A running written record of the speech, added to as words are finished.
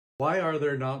Why are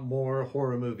there not more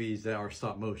horror movies that are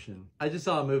stop motion? I just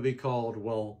saw a movie called,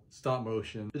 well,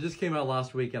 Stopmotion. It just came out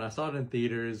last week and I saw it in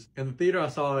theaters. And the theater I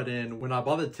saw it in, when I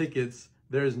bought the tickets,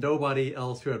 there's nobody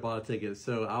else who had bought a ticket.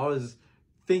 So I was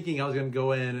thinking I was gonna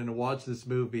go in and watch this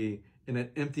movie in an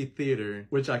empty theater,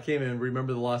 which I can't even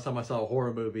remember the last time I saw a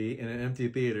horror movie in an empty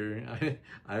theater.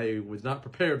 I was not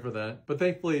prepared for that. But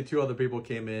thankfully, 2 other people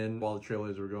came in while the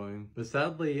trailers were going. But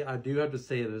sadly, I do have to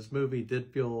say that this movie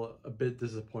did feel a bit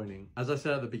disappointing. As I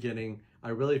said at the beginning, I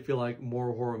really feel like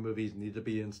more horror movies need to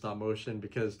be in stop motion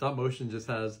because stop motion just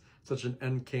has such an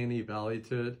uncanny valley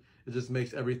to it. It just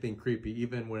makes everything creepy,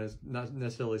 even when it's not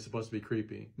necessarily supposed to be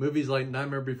creepy. Movies like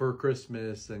Nightmare Before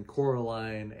Christmas and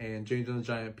Coraline and James and the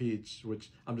Giant Peach, which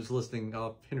I'm just listing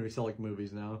off Henry Selick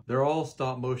movies now. They're all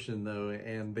stop motion though,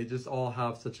 and they just all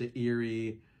have such an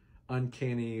eerie,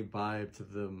 uncanny vibe to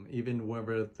them, even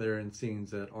whenever they're in scenes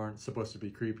that aren't supposed to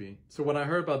be creepy. So when I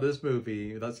heard about this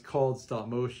movie that's called Stop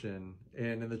Motion,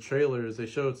 and in the trailers they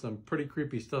showed some pretty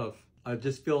creepy stuff, I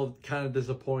just feel kind of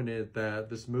disappointed that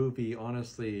this movie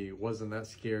honestly wasn't that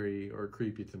scary or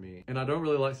creepy to me. And I don't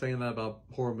really like saying that about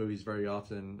horror movies very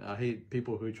often. I hate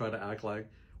people who try to act like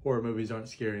horror movies aren't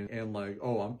scary and like,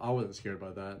 oh, I wasn't scared by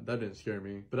that. That didn't scare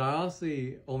me. But I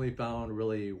honestly only found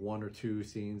really 1 or 2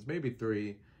 scenes, maybe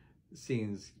 3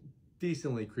 scenes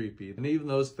decently creepy. And even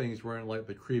those things weren't like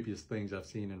the creepiest things I've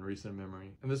seen in recent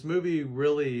memory. And this movie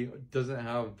really doesn't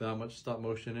have that much stop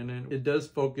motion in it. It does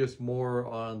focus more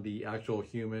on the actual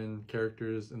human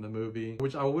characters in the movie,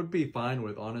 which I would be fine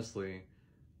with, honestly.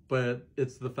 But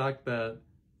it's the fact that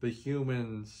the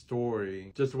human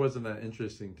story just wasn't that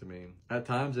interesting to me. At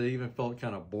times it even felt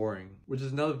kind of boring, which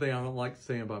is another thing I don't like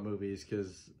saying about movies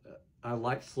because I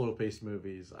like slow-paced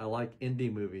movies. I like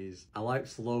indie movies. I like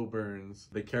slow burns.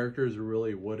 The characters were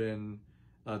really wooden.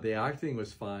 The acting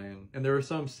was fine. And there were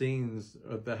some scenes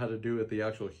that had to do with the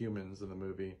actual humans in the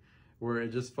movie where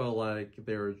it just felt like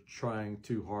they were trying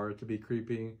too hard to be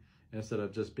creepy instead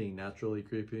of just being naturally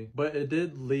creepy. But it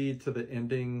did lead to the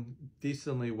ending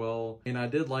decently well. And I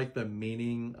did like the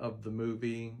meaning of the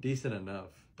movie decent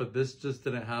enough. But this just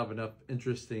didn't have enough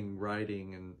interesting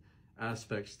writing and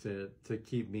aspects to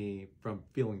keep me from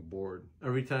feeling bored.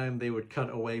 Every time they would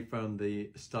cut away from the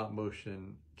stop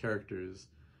motion characters,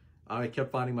 I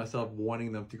kept finding myself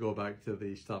wanting them to go back to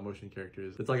the stop motion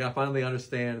characters. It's like I finally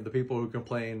understand the people who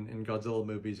complain in Godzilla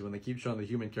movies when they keep showing the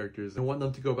human characters and want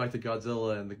them to go back to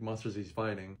Godzilla and the monsters he's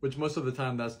fighting, which most of the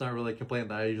time that's not really a complaint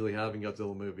that I usually have in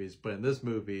Godzilla movies. But in this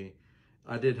movie,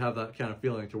 I did have that kind of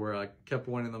feeling to where I kept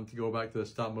wanting them to go back to the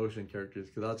stop motion characters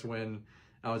because that's when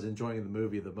I was enjoying the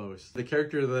movie the most. The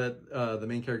character that the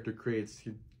main character creates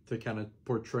to kind of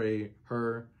portray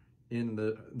her in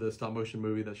the stop motion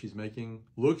movie that she's making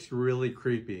looks really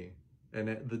creepy. And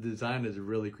the design is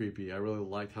really creepy. I really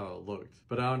liked how it looked.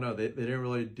 But I don't know, they didn't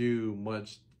really do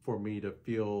much for me to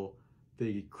feel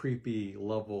the creepy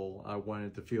level I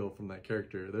wanted to feel from that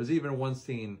character. There's even one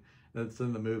scene that's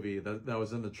in the movie that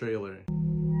was in the trailer.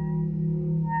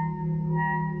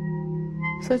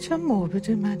 Such a morbid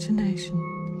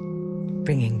imagination,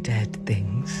 bringing dead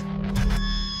things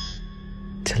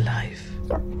to life.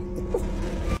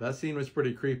 That scene was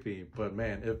pretty creepy, but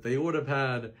man, if they would have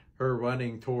had her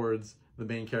running towards the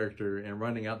main character and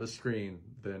running out the screen,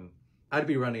 then I'd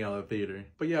be running out of the theater.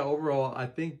 But yeah, overall, I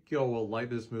think y'all will like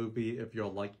this movie if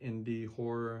y'all like indie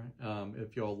horror,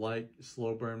 if y'all like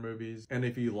slow burn movies, and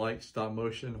if you like stop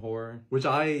motion horror, which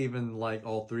I even like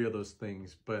all 3 of those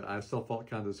things, but I still felt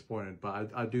kind of disappointed.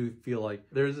 But I do feel like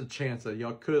there's a chance that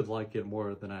y'all could like it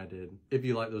more than I did if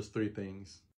you like those 3 things.